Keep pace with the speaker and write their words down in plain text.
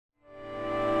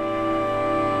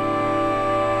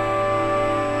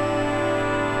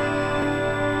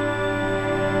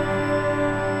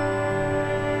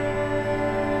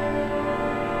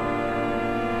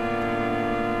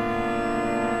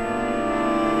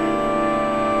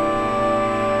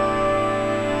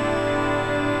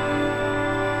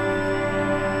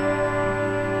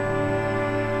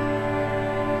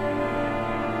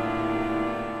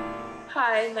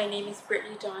Hi, my name is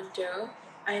Britney Doe.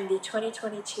 I am the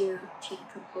 2022 Teen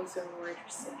Composer Award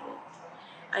recipient.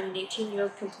 I'm an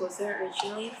 18-year-old composer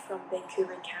originally from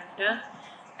Vancouver, Canada,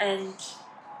 and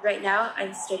right now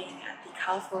I'm studying at the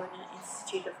California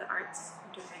Institute of the Arts.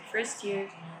 I'm doing my first year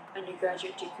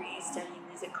undergraduate degree studying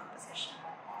music composition.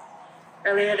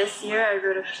 Earlier this year, I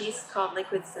wrote a piece called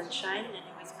Liquid Sunshine, and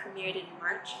it was premiered in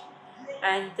March.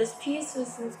 And this piece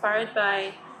was inspired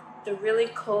by the really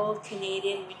cold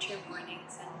Canadian winter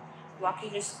mornings and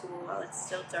walking to school while it's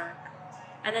still dark.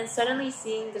 And then suddenly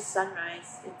seeing the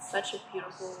sunrise, it's such a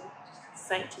beautiful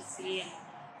sight to see. And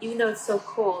even though it's so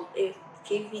cold, it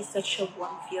gave me such a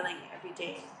warm feeling every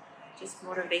day, just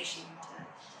motivation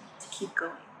to keep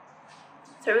going.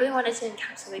 So I really wanted to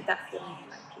encapsulate that feeling in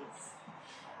my piece.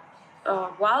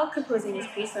 While composing this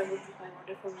piece, I worked with my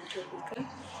wonderful mentor, Luca.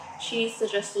 She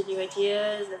suggested new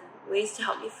ideas and ways to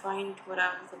help me find what I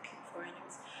was looking for, and it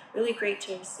was really great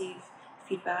to receive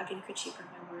feedback and critique on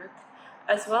my work,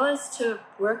 as well as to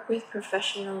work with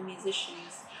professional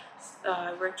musicians.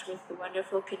 I worked with the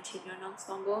wonderful Continuum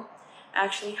Ensemble. I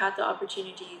actually had the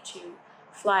opportunity to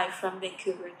fly from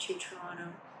Vancouver to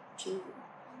Toronto to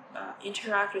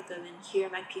interact with them and hear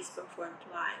my piece performed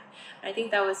live. And I think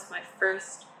that was my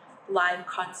first live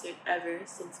concert ever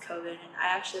since COVID, and I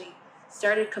actually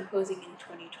started composing in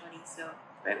 2020, so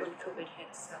right when COVID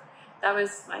hit. So that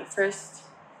was my first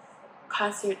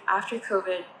concert after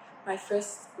COVID. My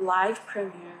first live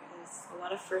premiere is a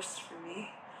lot of firsts for me,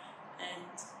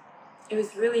 and it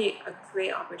was really a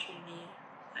great opportunity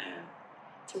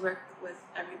to work with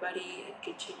everybody at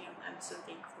Continuum. I'm so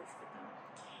thankful for them.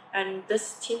 And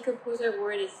this Teen Composer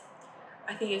Award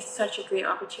I think it's such a great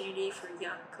opportunity for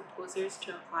young composers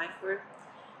to apply for.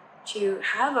 To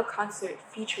have a concert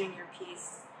featuring your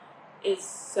piece is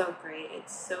so great.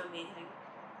 It's so amazing.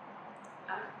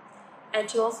 And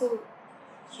to also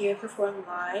hear perform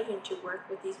live and to work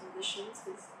with these musicians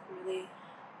is really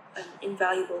an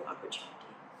invaluable opportunity.